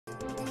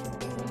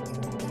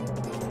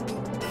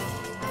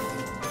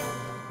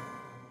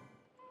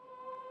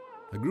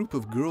A group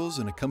of girls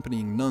and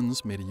accompanying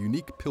nuns made a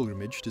unique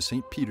pilgrimage to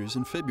St. Peter's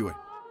in February.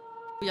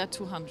 We are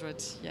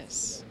 200,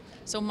 yes.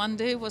 So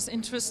Monday was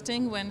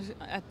interesting when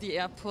at the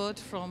airport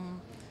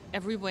from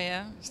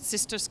everywhere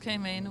sisters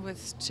came in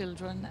with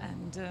children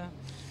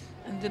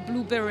and the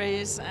blue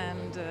berets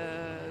and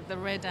the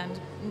red and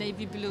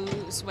navy blue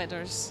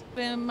sweaters.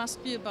 There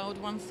must be about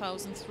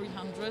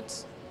 1,300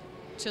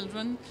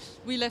 children.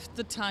 We left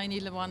the tiny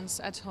ones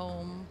at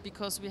home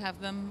because we have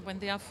them when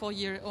they are 4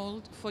 years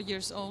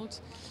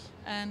old.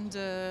 And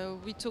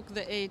we took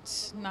the 8,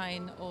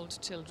 9-old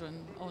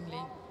children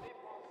only.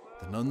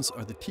 The nuns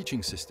are the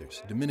teaching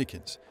sisters,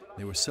 Dominicans.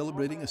 They were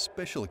celebrating a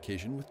special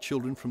occasion with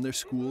children from their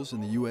schools in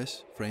the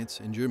US,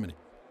 France and Germany.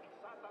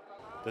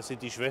 Das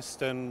sind die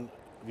Schwestern,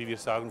 wie wir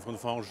sagen, von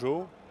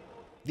Fanjeaux.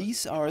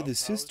 These are the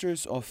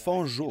sisters of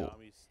Fanjeaux.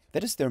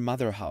 That is their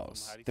mother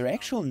house. Their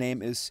actual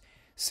name is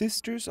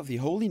Sisters of the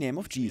Holy Name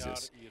of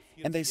Jesus,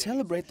 and they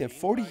celebrate their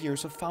 40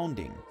 years of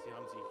founding,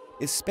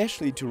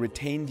 especially to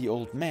retain the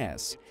old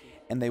Mass,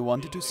 and they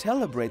wanted to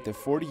celebrate their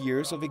 40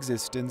 years of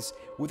existence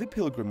with a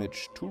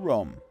pilgrimage to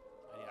Rome.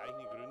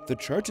 The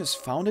church is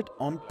founded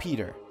on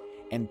Peter,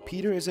 and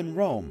Peter is in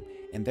Rome,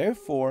 and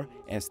therefore,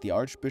 as the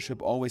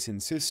Archbishop always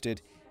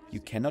insisted, you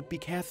cannot be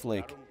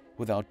Catholic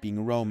without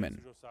being Roman.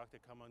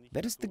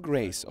 That is the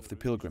grace of the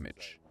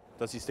pilgrimage.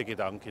 Das ist der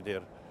Gedanke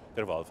der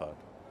Wallfahrt.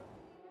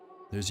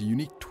 There's a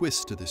unique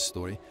twist to this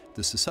story.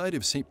 The Society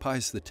of St.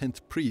 Pius the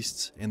Tenth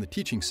priests and the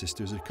teaching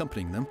sisters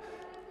accompanying them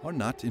are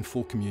not in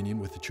full communion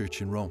with the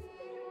Church in Rome.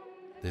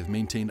 They have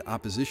maintained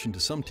opposition to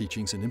some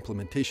teachings and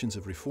implementations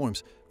of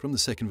reforms from the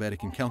Second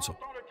Vatican Council.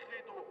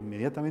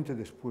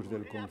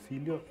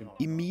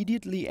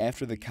 Immediately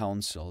after the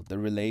Council, the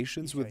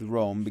relations with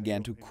Rome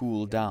began to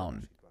cool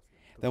down.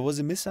 There was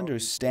a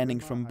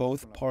misunderstanding from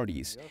both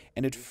parties,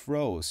 and it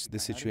froze the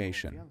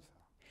situation.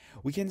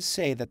 We can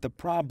say that the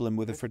problem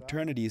with the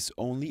fraternity is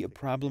only a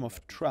problem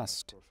of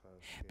trust,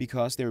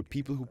 because there are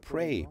people who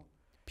pray,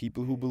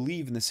 people who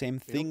believe in the same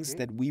things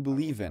that we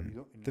believe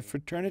in. The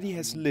fraternity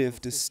has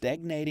lived a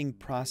stagnating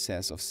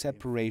process of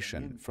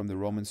separation from the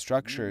Roman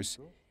structures,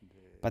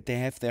 but they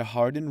have their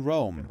heart in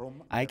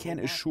Rome. I can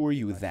assure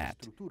you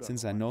that,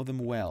 since I know them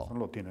well.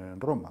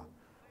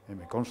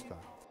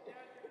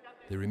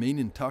 They remain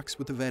in talks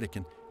with the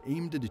Vatican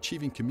aimed at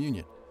achieving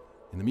communion.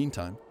 In the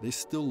meantime, they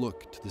still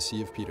look to the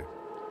See of Peter.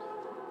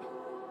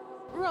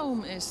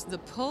 Rome is the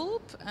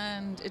Pope,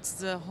 and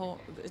it's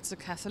a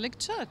Catholic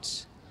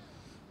Church.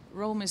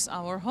 Rome is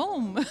our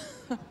home.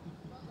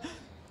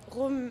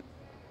 Rome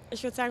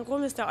is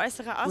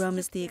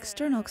the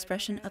external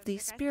expression of the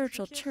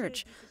spiritual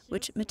church,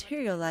 which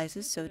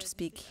materializes, so to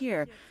speak,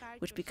 here,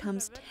 which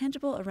becomes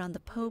tangible around the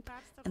Pope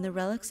and the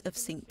relics of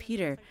St.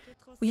 Peter.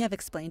 We have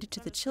explained it to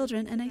the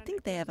children, and I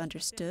think they have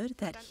understood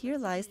that here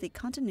lies the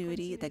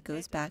continuity that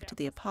goes back to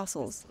the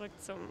apostles.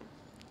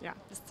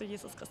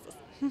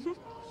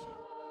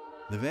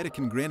 The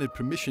Vatican granted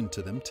permission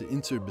to them to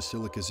enter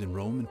basilicas in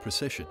Rome in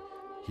procession.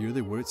 Here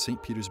they were at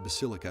St. Peter's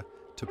Basilica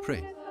to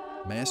pray.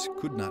 Mass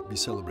could not be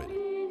celebrated.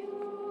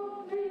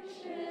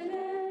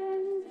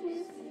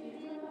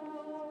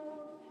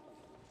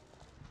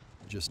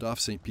 Just off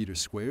St. Peter's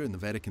Square in the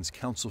Vatican's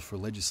Council for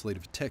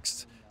Legislative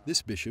Texts,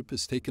 this bishop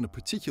has taken a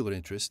particular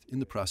interest in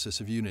the process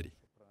of unity.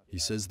 He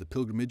says the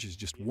pilgrimage is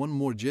just one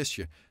more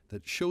gesture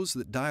that shows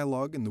that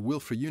dialogue and the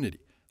will for unity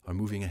are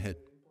moving ahead.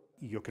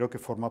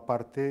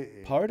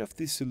 Part of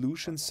the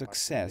solution's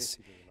success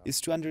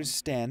is to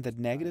understand that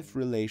negative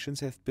relations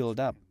have built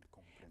up.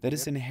 That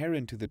is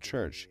inherent to the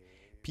Church.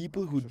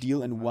 People who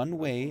deal in one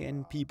way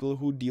and people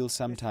who deal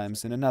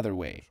sometimes in another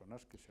way.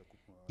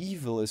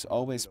 Evil is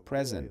always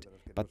present,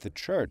 but the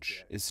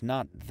Church is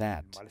not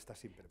that.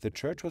 The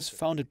Church was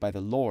founded by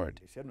the Lord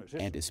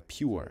and is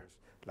pure.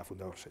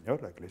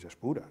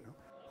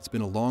 It's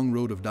been a long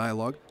road of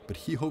dialogue, but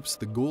he hopes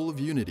the goal of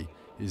unity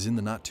is in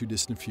the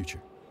not-too-distant future.